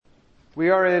We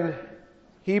are in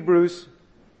Hebrews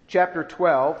chapter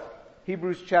 12.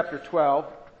 Hebrews chapter 12.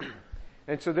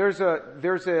 And so there's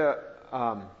a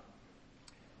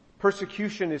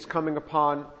persecution is coming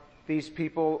upon these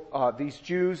people, these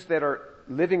Jews that are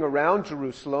living around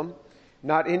Jerusalem,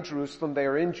 not in Jerusalem. They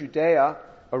are in Judea,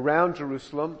 around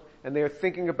Jerusalem, and they are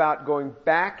thinking about going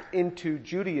back into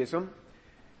Judaism.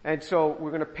 And so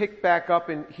we're going to pick back up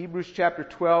in Hebrews chapter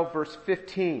 12, verse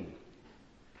 15.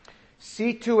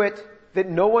 See to it that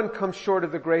no one comes short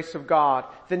of the grace of God,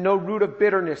 that no root of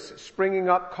bitterness springing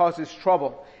up causes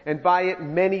trouble, and by it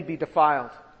many be defiled.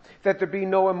 That there be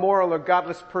no immoral or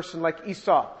godless person like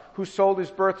Esau, who sold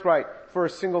his birthright for a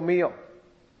single meal.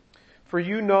 For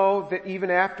you know that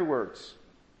even afterwards,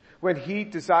 when he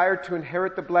desired to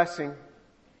inherit the blessing,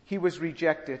 he was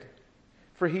rejected,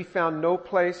 for he found no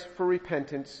place for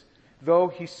repentance, though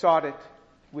he sought it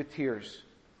with tears.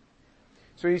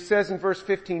 So he says in verse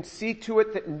 15, see to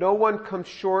it that no one comes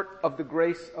short of the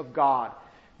grace of God.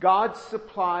 God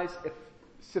supplies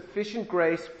sufficient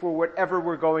grace for whatever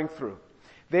we're going through.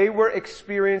 They were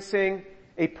experiencing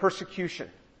a persecution.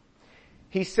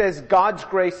 He says God's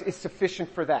grace is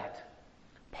sufficient for that.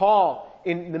 Paul,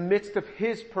 in the midst of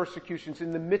his persecutions,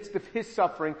 in the midst of his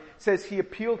suffering, says he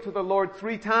appealed to the Lord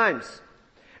 3 times.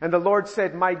 And the Lord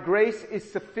said, my grace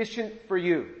is sufficient for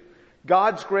you.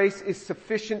 God's grace is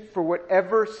sufficient for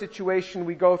whatever situation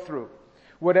we go through.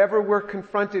 Whatever we're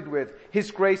confronted with,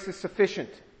 His grace is sufficient.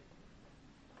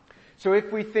 So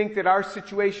if we think that our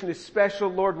situation is special,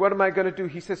 Lord, what am I going to do?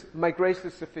 He says, my grace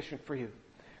is sufficient for you.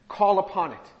 Call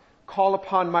upon it. Call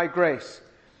upon my grace.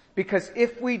 Because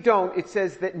if we don't, it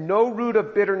says that no root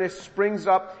of bitterness springs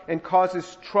up and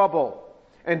causes trouble,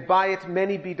 and by it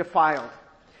many be defiled.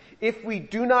 If we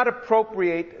do not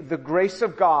appropriate the grace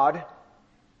of God,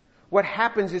 what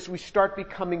happens is we start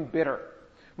becoming bitter.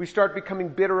 We start becoming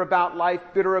bitter about life,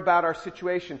 bitter about our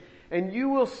situation. And you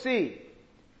will see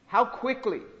how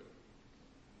quickly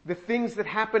the things that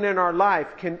happen in our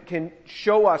life can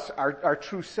show us our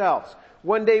true selves.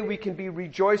 One day we can be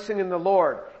rejoicing in the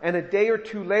Lord, and a day or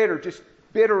two later just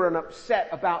bitter and upset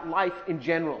about life in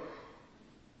general.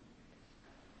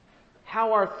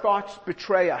 How our thoughts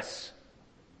betray us.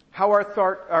 How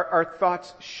our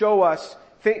thoughts show us,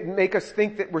 make us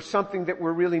think that we're something that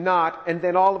we're really not, and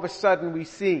then all of a sudden we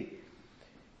see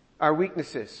our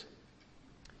weaknesses.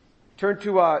 Turn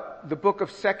to the book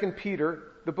of 2 Peter,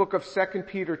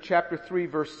 chapter 3,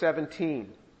 verse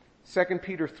 17. 2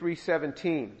 Peter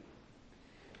 3:17.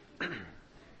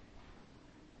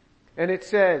 And it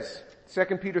says,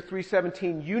 2 Peter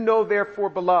 3:17, you know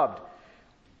therefore, beloved,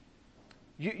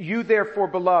 you therefore,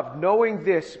 beloved, knowing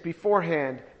this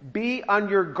beforehand, be on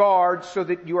your guard so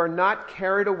that you are not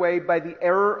carried away by the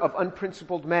error of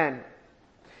unprincipled men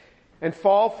and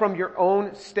fall from your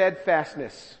own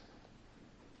steadfastness,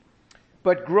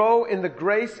 but grow in the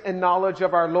grace and knowledge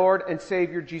of our Lord and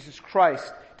Savior Jesus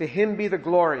Christ. To Him be the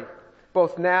glory,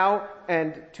 both now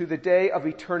and to the day of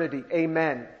eternity.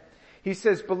 Amen. He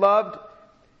says, beloved,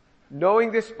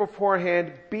 knowing this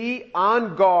beforehand, be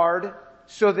on guard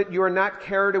so that you are not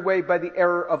carried away by the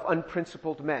error of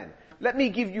unprincipled men. Let me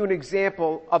give you an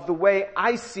example of the way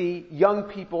I see young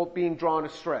people being drawn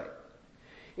astray.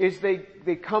 Is they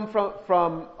come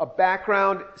from a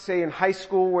background, say in high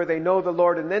school, where they know the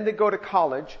Lord, and then they go to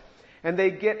college, and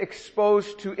they get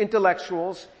exposed to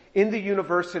intellectuals in the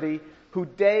university who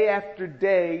day after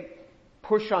day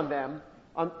push on them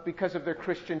because of their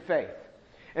Christian faith.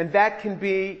 And that can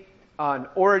be an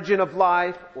origin of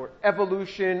life, or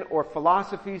evolution, or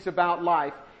philosophies about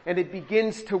life, and it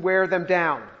begins to wear them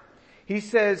down. He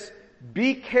says,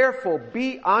 be careful,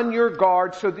 be on your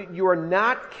guard so that you are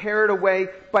not carried away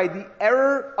by the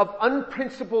error of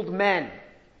unprincipled men.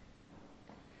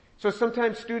 So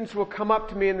sometimes students will come up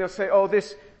to me and they'll say, oh,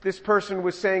 this person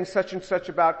was saying such and such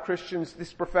about Christians,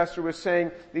 this professor was saying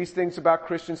these things about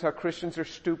Christians, how Christians are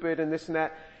stupid and this and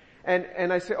that.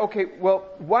 And I say, okay, well,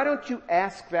 why don't you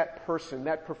ask that person,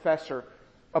 that professor,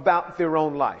 about their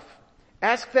own life?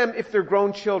 Ask them if their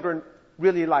grown children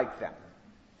really like them.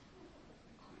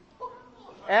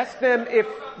 Ask them if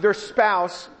their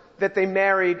spouse that they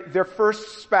married, their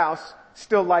first spouse,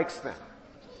 still likes them.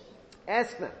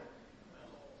 Ask them.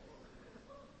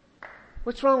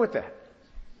 What's wrong with that?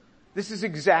 This is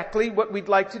exactly what we'd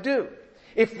like to do.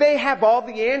 If they have all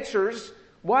the answers,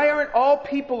 why aren't all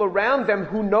people around them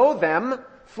who know them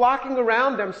flocking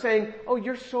around them saying, oh,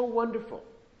 you're so wonderful?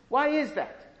 Why is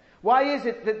that? Why is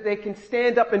it that they can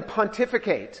stand up and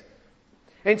pontificate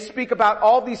and speak about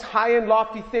all these high and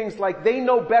lofty things like they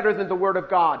know better than the Word of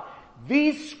God?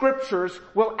 These scriptures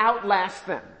will outlast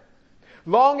them.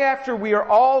 Long after we are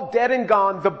all dead and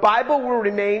gone, the Bible will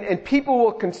remain and people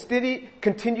will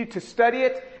continue to study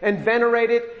it and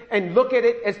venerate it and look at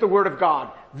it as the Word of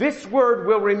God. This Word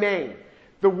will remain.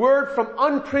 The Word from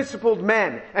unprincipled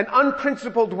men and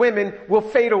unprincipled women will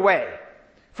fade away.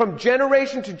 From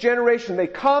generation to generation, they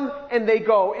come and they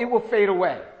go. It will fade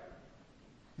away.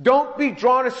 Don't be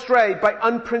drawn astray by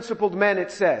unprincipled men,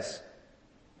 it says,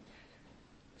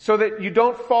 so that you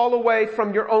don't fall away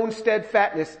from your own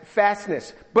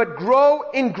steadfastness, but grow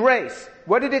in grace.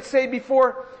 What did it say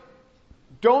before?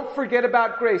 Don't forget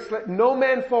about grace. Let no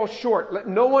man fall short. Let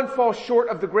no one fall short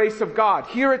of the grace of God.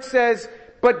 Here it says,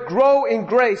 but grow in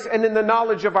grace and in the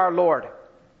knowledge of our Lord.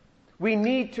 We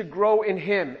need to grow in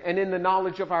Him and in the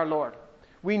knowledge of our Lord.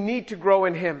 We need to grow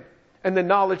in Him and the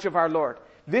knowledge of our Lord.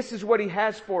 This is what He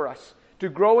has for us, to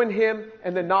grow in Him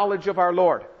and the knowledge of our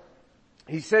Lord.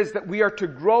 He says that we are to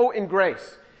grow in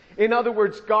grace. In other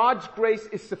words, God's grace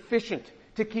is sufficient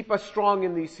to keep us strong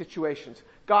in these situations.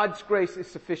 God's grace is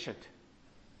sufficient.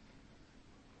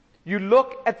 You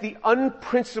look at the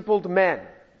unprincipled men.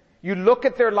 You look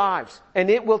at their lives,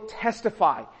 and it will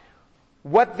testify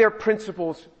what their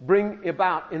principles bring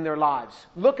about in their lives.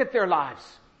 Look at their lives.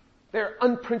 They're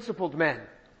unprincipled men.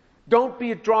 Don't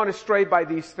be drawn astray by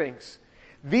these things.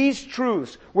 These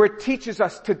truths, where it teaches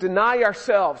us to deny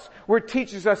ourselves, where it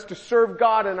teaches us to serve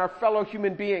God and our fellow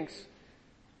human beings.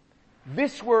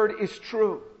 This word is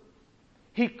true.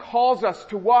 He calls us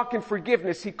to walk in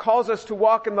forgiveness. He calls us to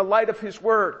walk in the light of His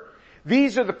word.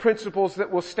 These are the principles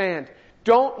that will stand.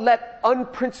 Don't let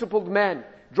unprincipled men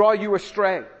draw you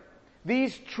astray.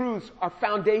 These truths are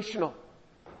foundational.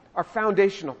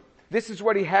 This is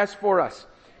what He has for us.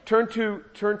 Turn to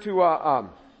 1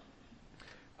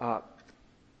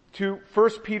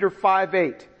 Peter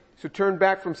 5:8. So turn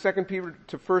back from 2 Peter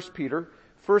to 1 Peter.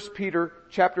 1 Peter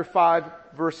chapter 5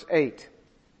 verse 8.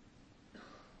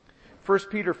 1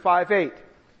 Peter 5:8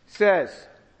 says,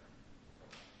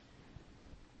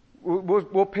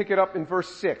 we'll pick it up in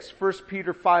verse 6. 1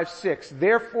 Peter 5:6.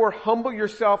 Therefore humble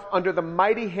yourself under the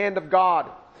mighty hand of God,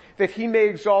 that He may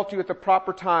exalt you at the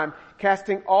proper time,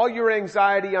 casting all your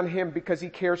anxiety on Him because He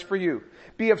cares for you.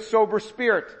 Be of sober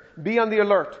spirit. Be on the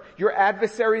alert. Your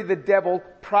adversary, the devil,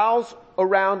 prowls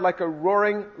around like a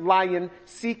roaring lion,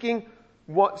 seeking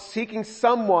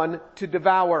someone to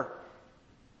devour.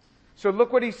 So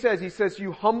look what he says. He says,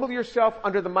 you humble yourself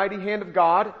under the mighty hand of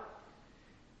God.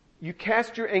 You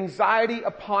cast your anxiety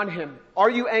upon Him. Are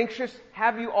you anxious?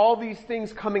 Have you all these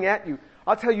things coming at you?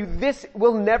 I'll tell you, this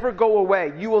will never go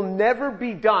away. You will never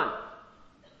be done.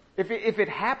 If it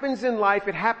happens in life,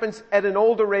 it happens at an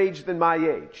older age than my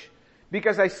age.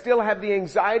 Because I still have the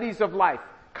anxieties of life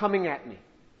coming at me.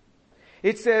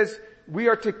 It says we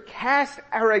are to cast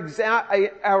our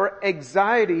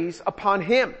anxieties upon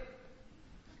Him.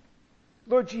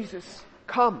 Lord Jesus,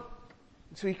 come.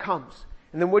 And so He comes.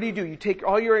 And then what do? You take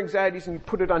all your anxieties and you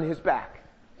put it on His back.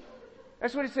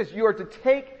 That's what it says. You are to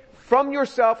take from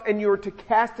yourself and you are to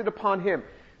cast it upon Him.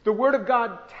 The Word of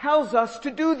God tells us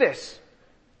to do this.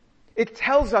 It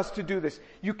tells us to do this.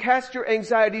 You cast your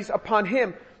anxieties upon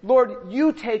Him. Lord,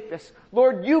 you take this.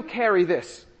 Lord, you carry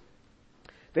this.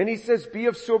 Then He says, be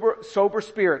of sober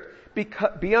spirit.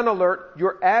 Be on alert.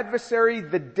 Your adversary,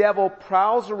 the devil,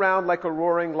 prowls around like a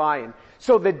roaring lion.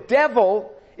 So the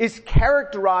devil is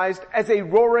characterized as a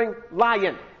roaring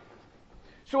lion.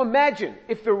 So imagine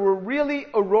if there were really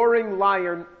a roaring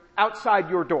lion outside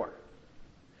your door.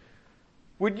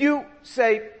 Would you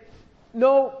say,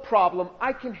 no problem,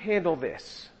 I can handle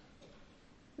this?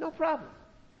 No problem.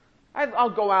 I'll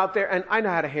go out there and I know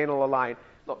how to handle a lion.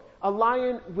 Look, a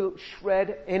lion will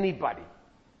shred anybody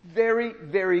very,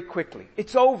 very quickly.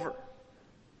 It's over.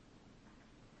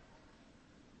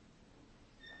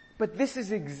 But this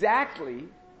is exactly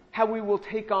how we will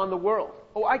take on the world.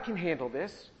 Oh, I can handle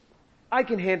this. I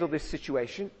can handle this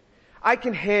situation. I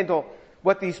can handle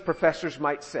what these professors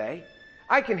might say.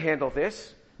 I can handle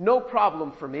this. No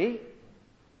problem for me.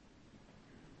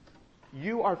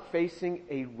 You are facing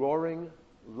a roaring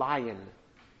lion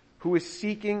who is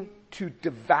seeking to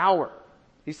devour.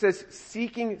 He says,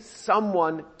 seeking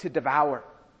someone to devour.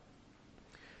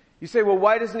 You say, well,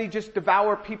 why doesn't He just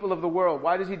devour people of the world?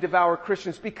 Why does He devour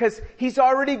Christians? Because He's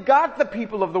already got the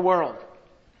people of the world.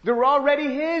 They're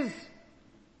already His.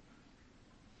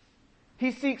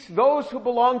 He seeks those who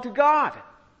belong to God.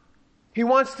 He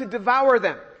wants to devour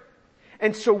them.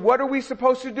 And so what are we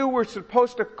supposed to do? We're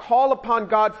supposed to call upon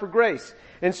God for grace.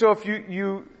 And so if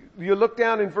you look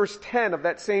down in verse 10 of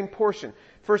that same portion,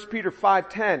 1 Peter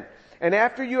 5:10, and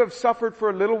after you have suffered for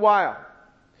a little while,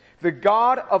 the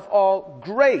God of all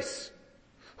grace,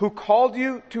 who called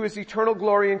you to his eternal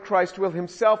glory in Christ, will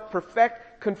himself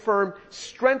perfect, confirm,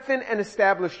 strengthen, and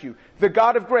establish you. The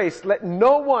God of grace, let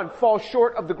no one fall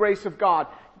short of the grace of God.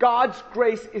 God's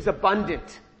grace is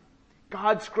abundant.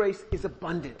 God's grace is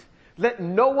abundant. Let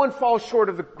no one fall short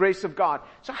of the grace of God.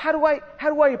 So how do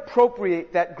I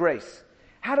appropriate that grace?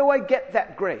 How do I get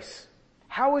that grace?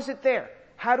 How is it there?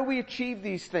 How do we achieve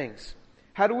these things?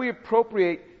 How do we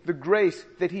appropriate the grace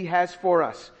that he has for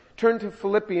us? Turn to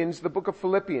Philippians, the book of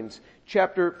Philippians,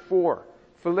 chapter 4.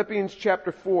 Philippians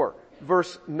chapter 4,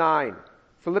 verse 9.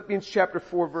 Philippians chapter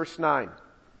 4, verse 9.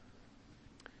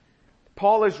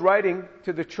 Paul is writing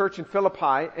to the church in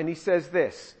Philippi, and he says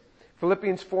this,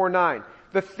 Philippians 4:9,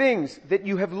 the things that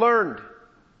you have learned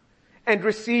and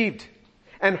received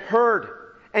and heard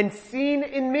and seen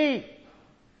in me.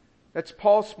 That's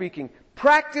Paul speaking.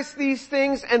 Practice these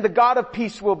things and the God of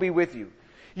peace will be with you.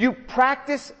 You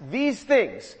practice these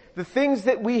things, the things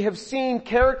that we have seen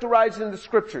characterized in the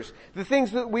scriptures, the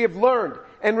things that we have learned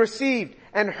and received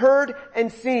and heard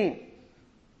and seen.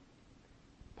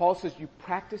 Paul says you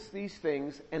practice these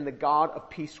things and the God of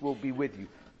peace will be with you.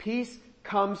 Peace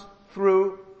comes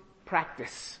through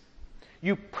practice.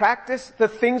 You practice the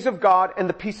things of God and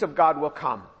the peace of God will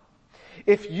come.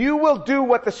 If you will do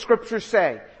what the scriptures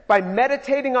say, by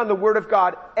meditating on the word of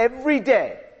God every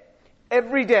day,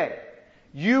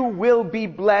 you will be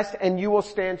blessed and you will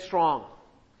stand strong.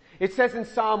 It says in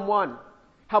Psalm 1,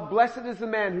 how blessed is the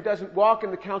man who doesn't walk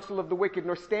in the counsel of the wicked,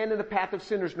 nor stand in the path of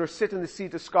sinners, nor sit in the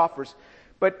seat of scoffers.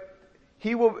 But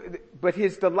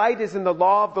his delight is in the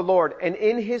law of the Lord, and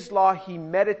in his law he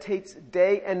meditates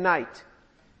day and night.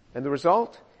 And the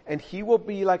result? And he will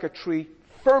be like a tree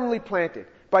firmly planted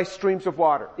by streams of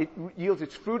water. It yields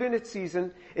its fruit in its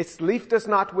season, its leaf does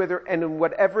not wither, and in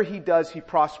whatever he does, he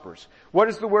prospers. What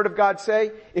does the Word of God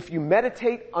say? If you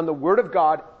meditate on the Word of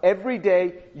God every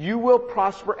day, you will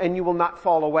prosper and you will not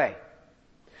fall away.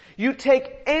 You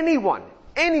take anyone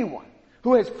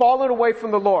who has fallen away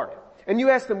from the Lord, and you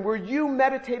ask them, were you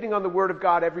meditating on the Word of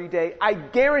God every day? I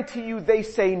guarantee you they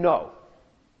say no.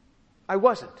 I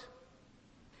wasn't.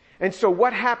 And so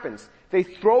what happens? They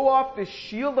throw off the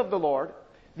shield of the Lord,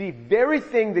 the very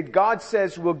thing that God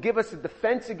says will give us a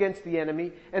defense against the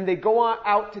enemy, and they go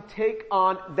out to take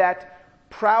on that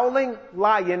prowling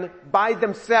lion by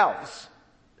themselves,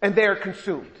 and they are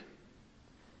consumed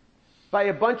by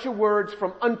a bunch of words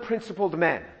from unprincipled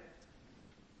men.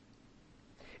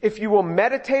 If you will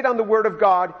meditate on the Word of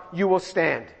God, you will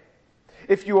stand.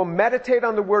 If you will meditate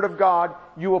on the Word of God,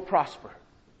 you will prosper.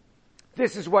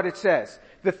 This is what it says.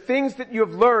 The things that you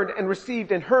have learned and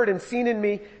received and heard and seen in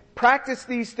me, practice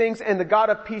these things and the God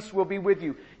of peace will be with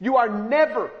you. You are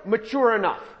never mature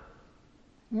enough.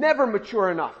 Never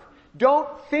mature enough. Don't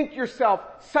think yourself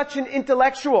such an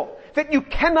intellectual that you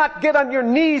cannot get on your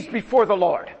knees before the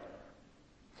Lord.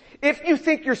 If you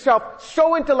think yourself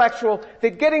so intellectual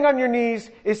that getting on your knees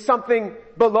is something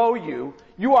below you,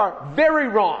 you are very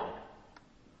wrong.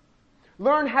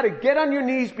 Learn how to get on your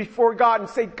knees before God and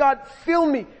say, God, fill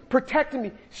me, protect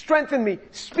me, strengthen me,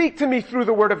 speak to me through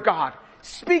the Word of God.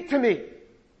 Speak to me.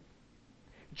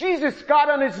 Jesus got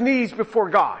on his knees before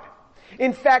God.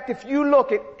 In fact, if you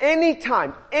look at any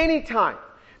time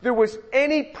there was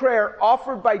any prayer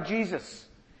offered by Jesus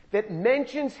that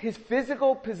mentions his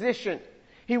physical position,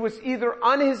 he was either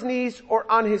on his knees or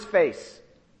on his face.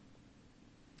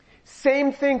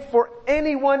 Same thing for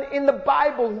anyone in the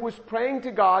Bible who was praying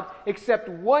to God, except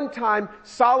one time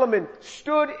Solomon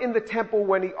stood in the temple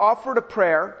when he offered a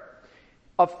prayer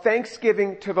of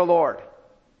thanksgiving to the Lord.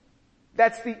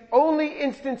 That's the only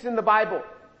instance in the Bible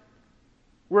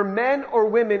where men or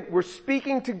women were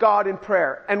speaking to God in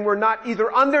prayer and were not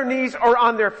either on their knees or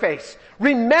on their face.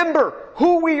 Remember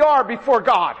who we are before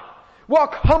God.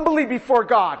 Walk humbly before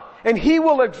God, and he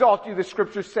will exalt you, the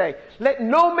scriptures say. Let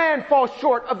no man fall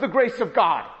short of the grace of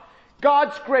God.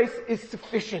 God's grace is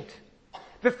sufficient.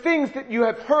 The things that you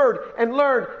have heard and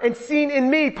learned and seen in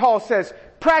me, Paul says,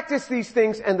 practice these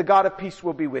things and the God of peace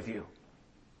will be with you.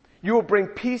 You will bring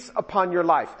peace upon your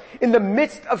life. In the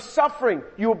midst of suffering,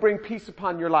 you will bring peace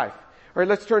upon your life. All right,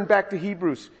 let's turn back to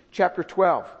Hebrews chapter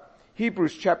 12.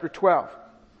 Hebrews chapter 12.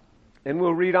 And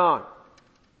we'll read on.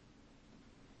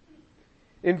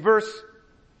 In verse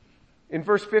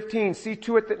 15, see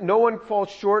to it that no one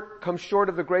comes short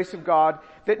of the grace of God,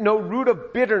 that no root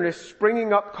of bitterness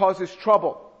springing up causes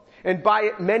trouble, and by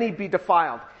it many be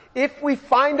defiled. If we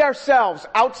find ourselves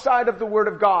outside of the Word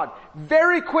of God,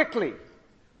 very quickly,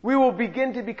 we will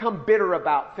begin to become bitter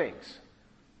about things.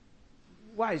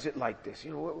 Why is it like this?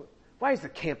 Why is the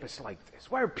campus like this?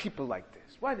 Why are people like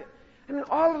this?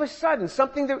 All of a sudden,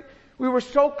 something that we were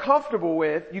so comfortable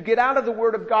with, you get out of the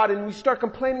Word of God and we start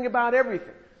complaining about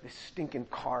everything. This stinking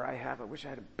car I have, I wish I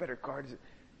had a better car.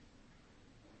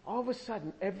 All of a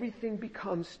sudden, everything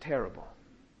becomes terrible.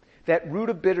 That root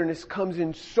of bitterness comes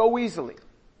in so easily.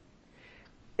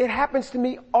 It happens to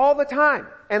me all the time,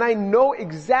 and I know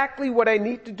exactly what I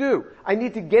need to do. I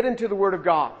need to get into the Word of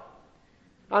God.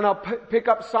 And I'll pick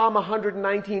up Psalm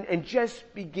 119 and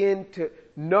just begin to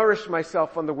nourish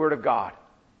myself on the Word of God.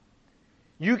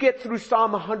 You get through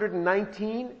Psalm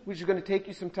 119, which is going to take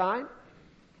you some time,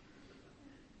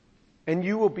 and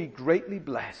you will be greatly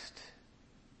blessed.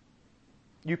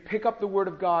 You pick up the Word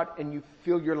of God and you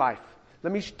fill your life.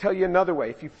 Let me tell you another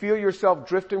way. If you feel yourself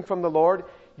drifting from the Lord,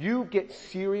 you get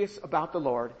serious about the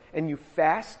Lord and you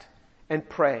fast and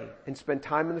pray and spend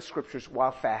time in the Scriptures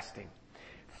while fasting.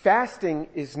 Fasting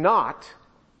is not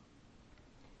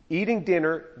eating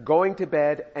dinner, going to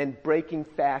bed, and breaking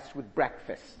fast with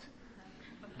breakfast.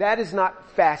 That is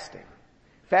not fasting.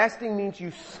 Fasting means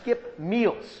you skip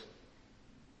meals.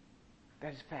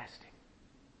 That is fasting.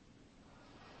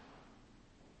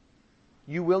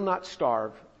 You will not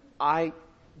starve. I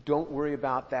don't worry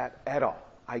about that at all.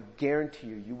 I guarantee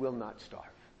you, you will not starve.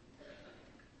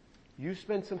 You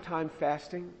spend some time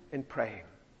fasting and praying,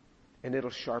 and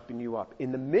it'll sharpen you up.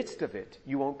 In the midst of it,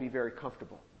 you won't be very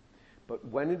comfortable. But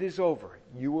when it is over,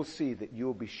 you will see that you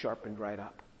will be sharpened right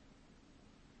up.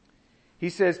 He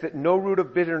says that no root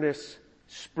of bitterness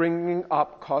springing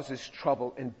up causes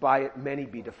trouble, and by it many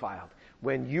be defiled.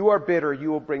 When you are bitter,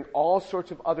 you will bring all sorts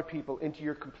of other people into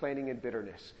your complaining and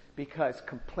bitterness, because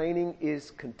complaining is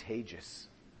contagious.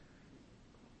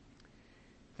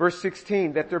 Verse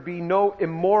 16, that there be no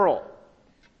immoral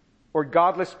or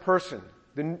godless person.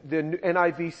 The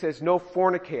NIV says no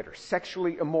fornicator,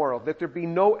 sexually immoral. That there be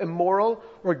no immoral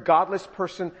or godless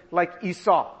person like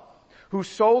Esau, who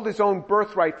sold his own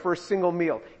birthright for a single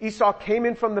meal. Esau came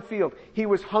in from the field. He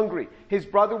was hungry. His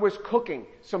brother was cooking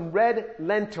some red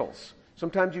lentils.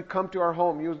 Sometimes you come to our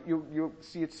home, you'll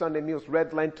see at Sunday meals,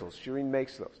 red lentils. Shireen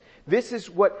makes those. This is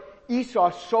what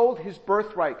Esau sold his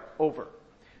birthright over.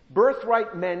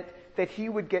 Birthright meant that he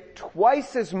would get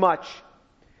twice as much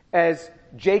as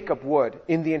Jacob would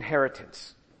in the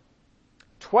inheritance.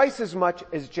 Twice as much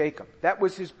as Jacob. That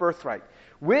was his birthright.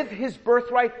 With his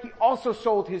birthright, he also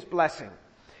sold his blessing.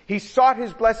 He sought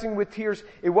his blessing with tears.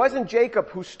 It wasn't Jacob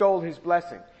who stole his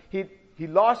blessing. He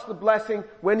lost the blessing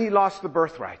when he lost the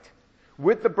birthright.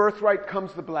 With the birthright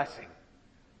comes the blessing.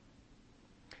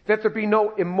 That there be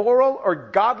no immoral or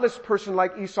godless person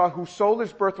like Esau, who sold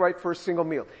his birthright for a single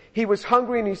meal. He was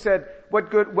hungry and he said,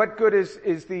 what good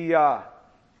is the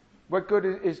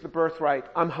birthright?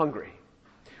 I'm hungry.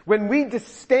 When we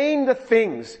disdain the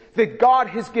things that God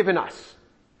has given us,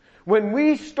 when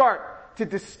we start to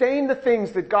disdain the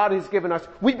things that God has given us,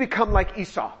 we become like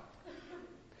Esau.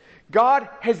 God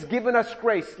has given us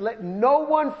grace. Let no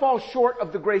one fall short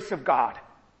of the grace of God.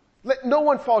 Let no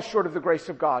one fall short of the grace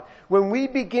of God. When we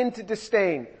begin to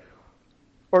disdain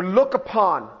or look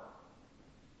upon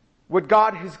what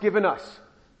God has given us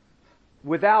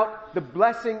without the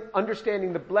blessing,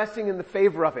 understanding the blessing and the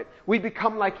favor of it, we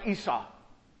become like Esau.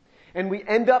 And we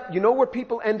end up, you know where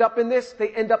people end up in this? They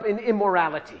end up in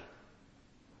immorality.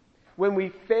 When we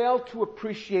fail to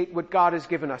appreciate what God has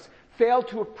given us, fail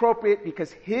to appropriate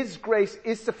because His grace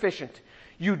is sufficient.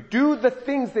 You do the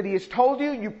things that He has told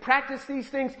you, you practice these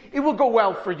things, it will go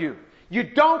well for you. You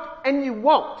don't and you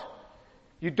won't.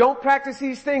 You don't practice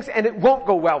these things and it won't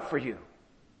go well for you.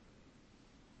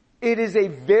 It is a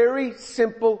very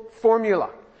simple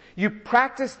formula. You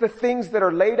practice the things that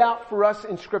are laid out for us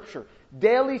in Scripture.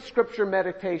 Daily Scripture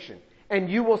meditation, and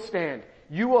you will stand.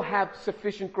 You will have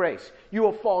sufficient grace. You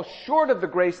will fall short of the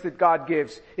grace that God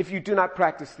gives if you do not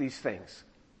practice these things.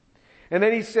 And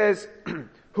then he says,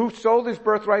 who sold his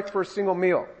birthright for a single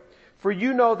meal? For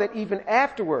you know that even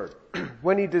afterward,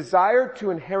 when he desired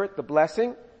to inherit the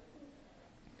blessing,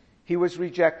 he was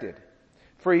rejected.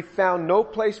 For he found no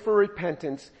place for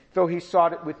repentance, though he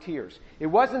sought it with tears. It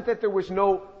wasn't that there was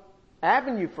no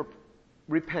avenue for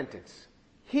repentance.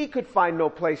 He could find no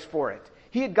place for it.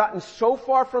 He had gotten so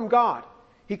far from God,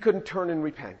 he couldn't turn and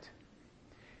repent.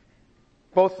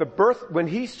 When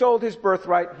he sold his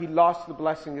birthright, he lost the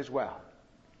blessing as well.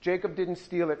 Jacob didn't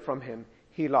steal it from him,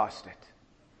 he lost it.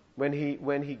 When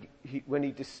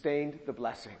he disdained the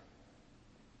blessing.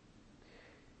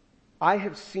 I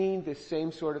have seen this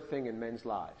same sort of thing in men's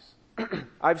lives.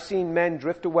 I've seen men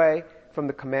drift away from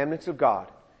the commandments of God,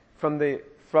 from the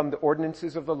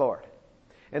ordinances of the Lord.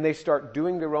 And they start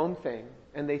doing their own thing,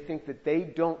 and they think that they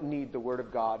don't need the Word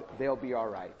of God, they'll be all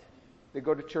right. They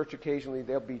go to church occasionally,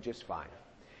 they'll be just fine.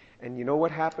 And you know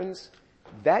what happens?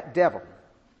 That devil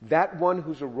that one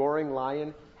who's a roaring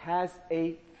lion has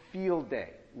a field day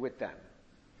with them.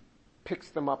 Picks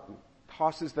them up and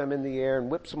tosses them in the air and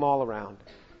whips them all around.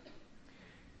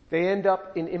 They end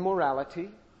up in immorality.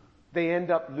 They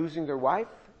end up losing their wife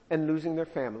and losing their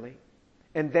family.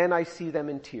 And then I see them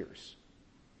in tears.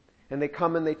 And they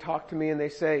come and they talk to me and they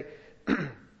say,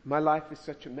 my life is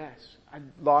such a mess. I've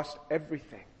lost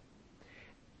everything.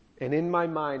 And in my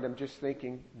mind, I'm just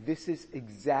thinking, this is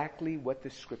exactly what the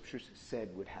scriptures said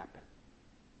would happen.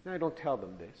 Now, I don't tell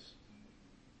them this,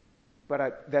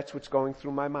 but that's what's going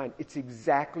through my mind. It's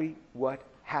exactly what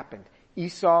happened.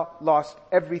 Esau lost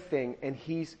everything, and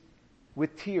he's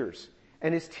with tears.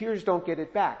 And his tears don't get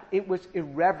it back. It was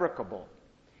irrevocable.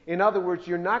 In other words,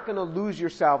 you're not going to lose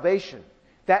your salvation.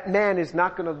 That man is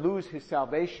not going to lose his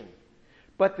salvation.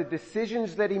 But the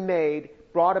decisions that he made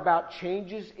brought about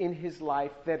changes in his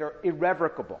life that are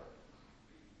irrevocable.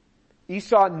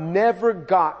 Esau never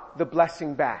got the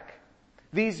blessing back.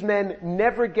 These men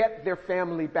never get their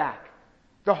family back.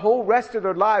 The whole rest of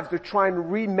their lives, they're trying to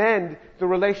remend the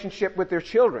relationship with their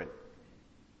children.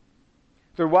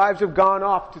 Their wives have gone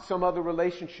off to some other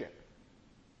relationship.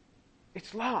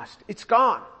 It's lost. It's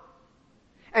gone.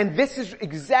 And this is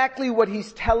exactly what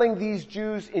he's telling these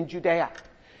Jews in Judea.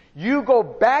 You go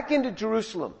back into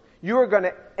Jerusalem. You are going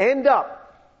to end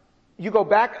up, you go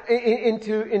back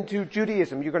into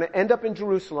Judaism. You're going to end up in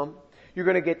Jerusalem. You're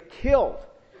going to get killed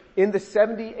in the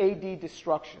 70 AD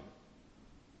destruction.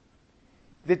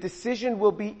 The decision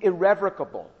will be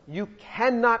irrevocable. You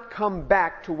cannot come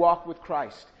back to walk with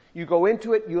Christ. You go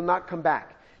into it, you'll not come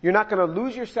back. You're not going to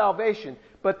lose your salvation,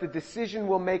 but the decision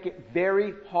will make it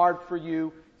very hard for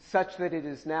you, such that it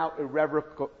is now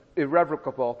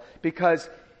irrevocable, because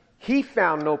he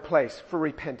found no place for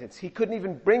repentance. He couldn't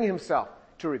even bring himself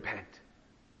to repent.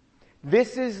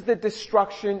 This is the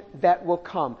destruction that will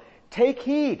come. Take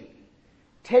heed.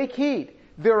 Take heed.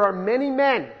 There are many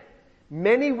men,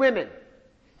 many women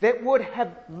that would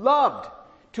have loved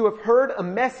to have heard a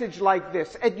message like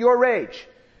this at your age,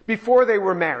 before they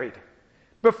were married,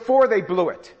 before they blew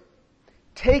it.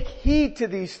 Take heed to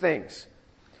these things.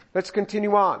 Let's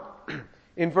continue on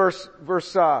in verse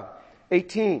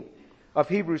 18 of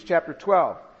Hebrews chapter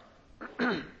 12.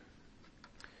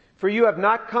 For you have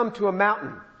not come to a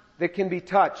mountain that can be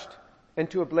touched, and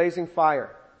to a blazing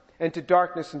fire, and to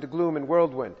darkness and to gloom and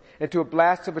whirlwind, and to a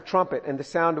blast of a trumpet and the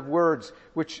sound of words,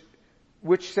 which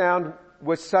sound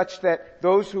was such that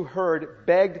those who heard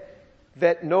begged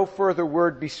that no further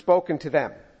word be spoken to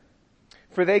them.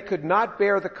 For they could not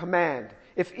bear the command,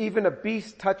 if even a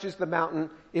beast touches the mountain,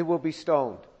 it will be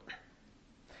stoned.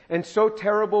 And so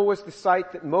terrible was the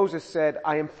sight that Moses said,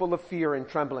 I am full of fear and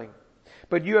trembling.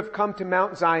 But you have come to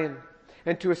Mount Zion,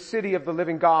 and to a city of the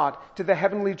living God, to the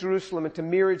heavenly Jerusalem, and to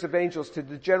myriads of angels, to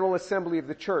the general assembly of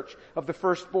the church of the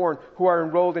firstborn who are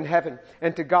enrolled in heaven,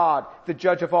 and to God, the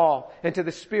judge of all, and to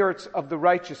the spirits of the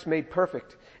righteous made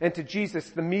perfect, and to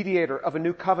Jesus, the mediator of a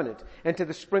new covenant, and to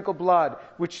the sprinkled blood,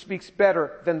 which speaks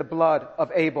better than the blood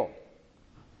of Abel.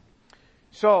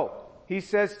 So, he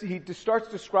starts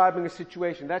describing a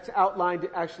situation. That's outlined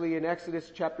actually in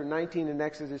Exodus chapter 19 and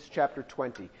Exodus chapter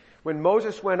 20. When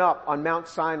Moses went up on Mount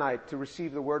Sinai to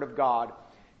receive the word of God,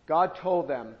 God told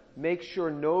them, make sure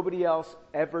nobody else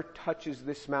ever touches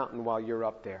this mountain while you're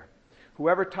up there.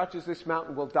 Whoever touches this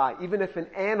mountain will die. Even if an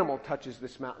animal touches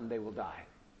this mountain, they will die.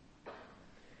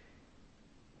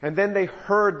 And then they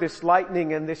heard this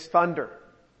lightning and this thunder.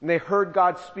 And they heard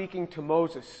God speaking to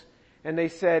Moses. And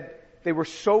they were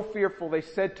so fearful, they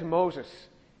said to Moses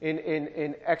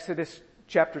in Exodus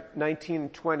chapter 19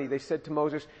 and 20, they said to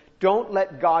Moses, don't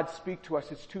let God speak to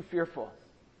us. It's too fearful.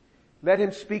 Let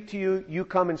him speak to you. You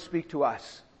come and speak to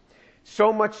us.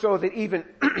 So much so that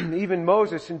even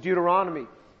Moses in Deuteronomy,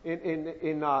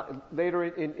 later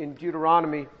in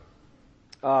Deuteronomy,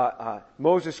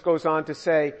 Moses goes on to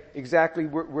say exactly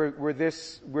where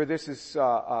this is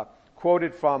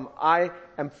quoted from. I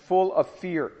am full of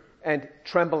fear and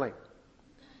trembling.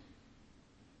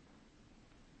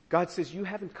 God says, you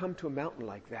haven't come to a mountain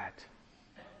like that.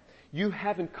 You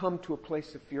haven't come to a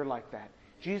place of fear like that.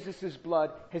 Jesus'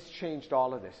 blood has changed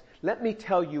all of this. Let me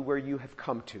tell you where you have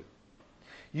come to.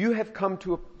 You have come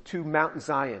to Mount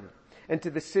Zion and to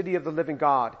the city of the living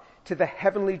God, to the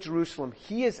heavenly Jerusalem.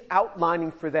 He is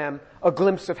outlining for them a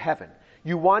glimpse of heaven.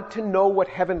 You want to know what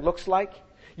heaven looks like?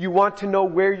 You want to know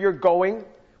where you're going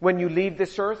when you leave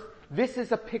this earth? This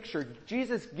is a picture.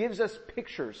 Jesus gives us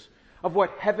pictures of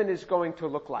what heaven is going to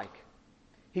look like.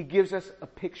 He gives us a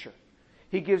picture.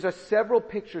 He gives us several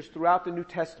pictures throughout the New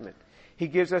Testament. He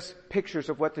gives us pictures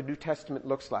of what the New Testament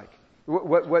looks like.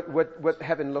 what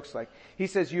heaven looks like. He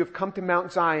says, you have come to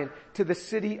Mount Zion, to the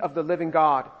city of the living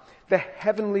God, the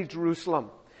heavenly Jerusalem,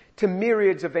 to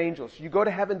myriads of angels. You go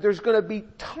to heaven, there's going to be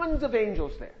tons of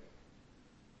angels there.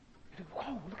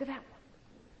 Whoa, look at that one.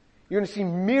 You're going to see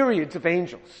myriads of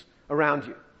angels around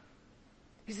you.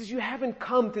 He says, you haven't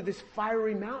come to this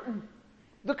fiery mountain.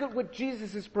 Look at what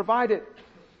Jesus has provided.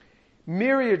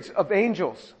 Myriads of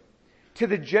angels to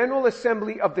the general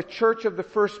assembly of the church of the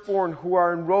firstborn who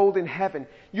are enrolled in heaven.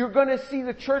 You're going to see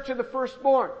the church of the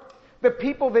firstborn. The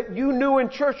people that you knew in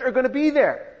church are going to be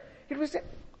there.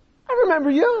 I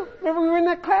remember you. Remember we were in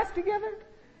that class together?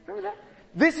 Remember that?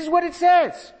 This is what it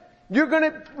says. You're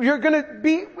going to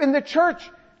be in the church.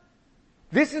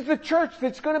 This is the church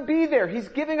that's going to be there. He's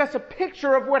giving us a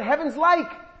picture of what heaven's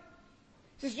like.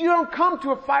 He says, you don't come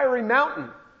to a fiery mountain.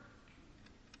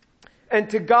 And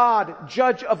to God,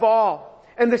 judge of all,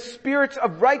 and the spirits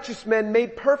of righteous men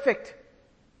made perfect.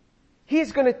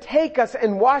 He's going to take us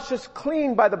and wash us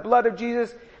clean by the blood of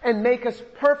Jesus and make us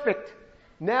perfect.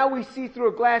 Now we see through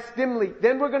a glass dimly.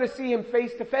 Then we're going to see him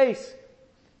face to face.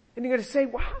 And you're going to say,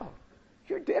 wow,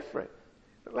 you're different.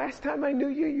 The last time I knew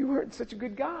you, you weren't such a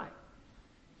good guy.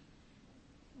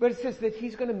 But it says that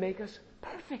he's going to make us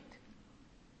perfect.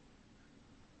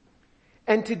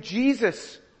 And to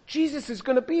Jesus is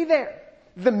going to be there,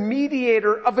 the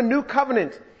mediator of a new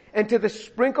covenant, and to the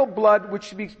sprinkled blood which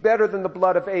speaks better than the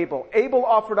blood of Abel. Abel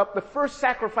offered up the first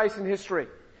sacrifice in history.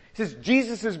 It says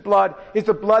Jesus' blood is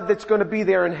the blood that's going to be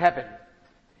there in heaven.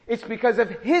 It's because of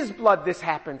his blood this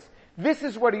happens. This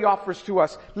is what he offers to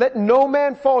us. Let no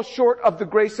man fall short of the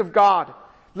grace of God.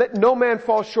 Let no man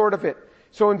fall short of it.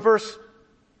 So in verse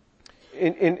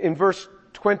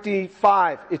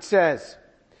 25 it says,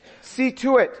 see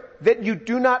to it that you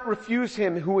do not refuse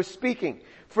him who is speaking.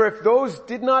 For if those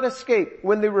did not escape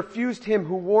when they refused him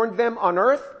who warned them on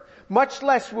earth, much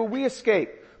less will we escape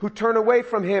who turn away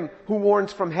from him who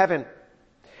warns from heaven.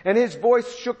 And his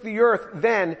voice shook the earth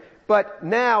then, but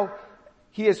now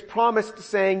he has promised,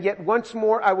 saying, yet once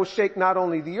more I will shake not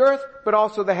only the earth, but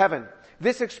also the heaven.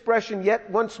 This expression,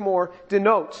 yet once more,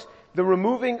 denotes the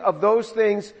removing of those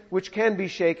things which can be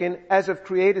shaken as of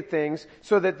created things,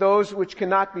 so that those which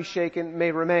cannot be shaken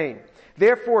may remain.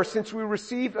 Therefore, since we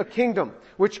receive a kingdom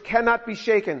which cannot be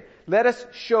shaken, let us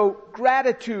show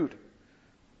gratitude,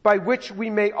 by which we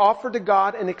may offer to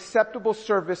God an acceptable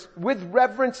service with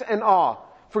reverence and awe,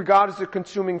 for God is a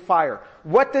consuming fire.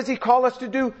 What does he call us to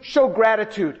do? Show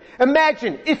gratitude.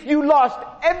 Imagine if you lost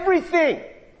everything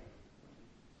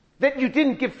that you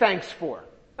didn't give thanks for.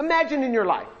 Imagine in your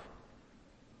life.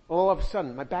 All of a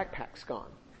sudden, my backpack's gone.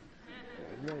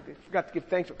 I forgot to give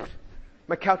thanks.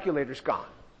 My calculator's gone.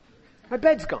 My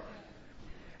bed's gone.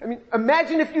 I mean,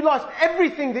 imagine if you lost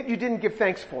everything that you didn't give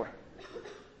thanks for.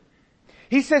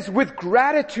 He says, with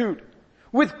gratitude,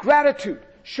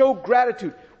 show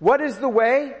gratitude. What is the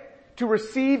way to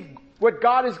receive what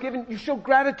God has given? You show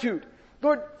gratitude.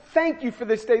 Lord, thank you for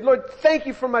this day. Lord, thank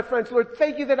you for my friends. Lord,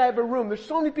 thank you that I have a room. There's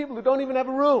so many people who don't even have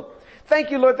a room.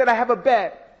 Thank you, Lord, that I have a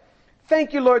bed.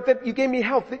 Thank you, Lord, that you gave me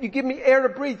health, that you give me air to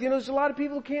breathe. You know, there's a lot of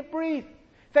people who can't breathe.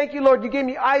 Thank you, Lord, you gave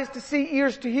me eyes to see,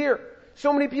 ears to hear.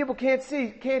 So many people can't see,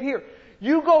 can't hear.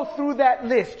 You go through that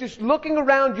list, just looking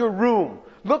around your room,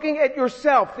 looking at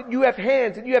yourself, that you have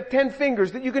hands, that you have 10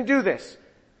 fingers, that you can do this.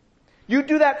 You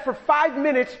do that for 5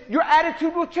 minutes, your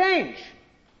attitude will change.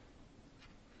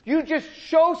 You just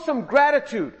show some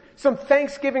gratitude, some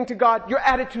thanksgiving to God, your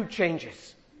attitude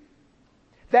changes.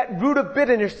 That root of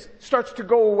bitterness starts to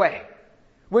go away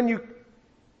when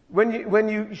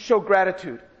you show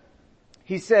gratitude.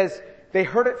 He says they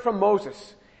heard it from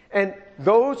Moses, and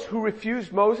those who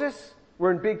refused Moses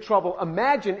were in big trouble.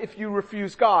 Imagine if you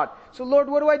refuse God. So Lord,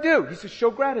 what do I do? He says, show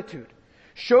gratitude.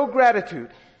 Show gratitude.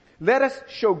 Let us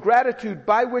show gratitude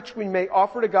by which we may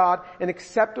offer to God an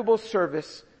acceptable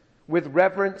service with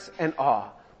reverence and awe.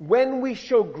 When we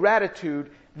show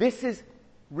gratitude, this is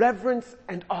reverence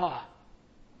and awe.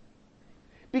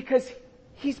 Because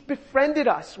he's befriended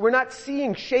us. We're not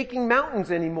seeing shaking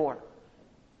mountains anymore.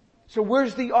 So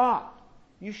where's the awe?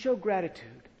 You show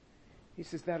gratitude. He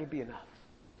says that'll be enough.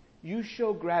 You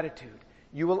show gratitude.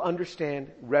 You will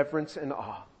understand reverence and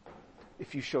awe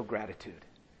if you show gratitude.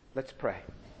 Let's pray.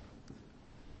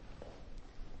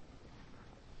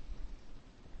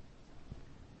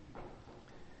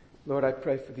 Lord, I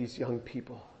pray for these young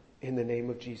people in the name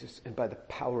of Jesus and by the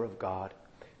power of God,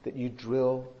 that you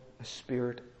drill a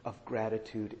spirit of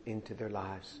gratitude into their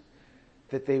lives,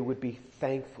 that they would be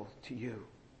thankful to you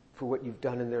for what you've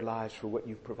done in their lives, for what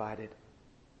you've provided.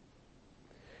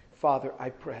 Father, I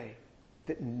pray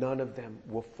that none of them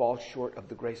will fall short of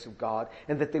the grace of God,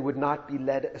 and that they would not be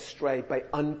led astray by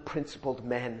unprincipled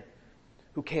men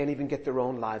who can't even get their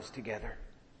own lives together.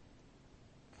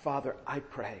 Father, I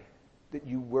pray that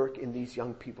you work in these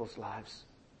young people's lives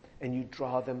and you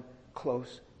draw them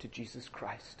close to Jesus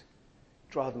Christ.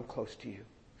 Draw them close to you.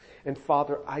 And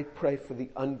Father, I pray for the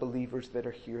unbelievers that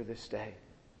are here this day,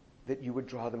 that you would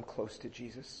draw them close to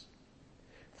Jesus.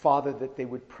 Father, that they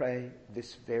would pray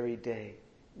this very day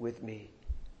with me.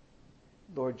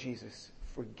 Lord Jesus,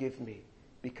 forgive me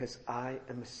because I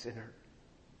am a sinner.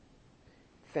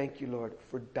 Thank you, Lord,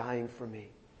 for dying for me.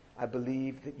 I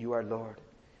believe that you are Lord,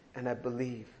 and I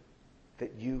believe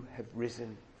that you have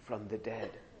risen from the dead.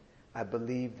 I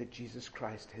believe that Jesus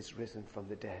Christ has risen from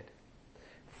the dead.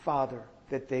 Father,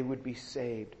 that they would be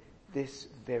saved this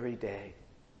very day,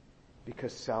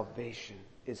 because salvation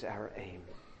is our aim.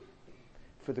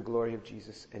 For the glory of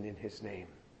Jesus and in his name.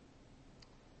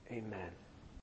 Amen.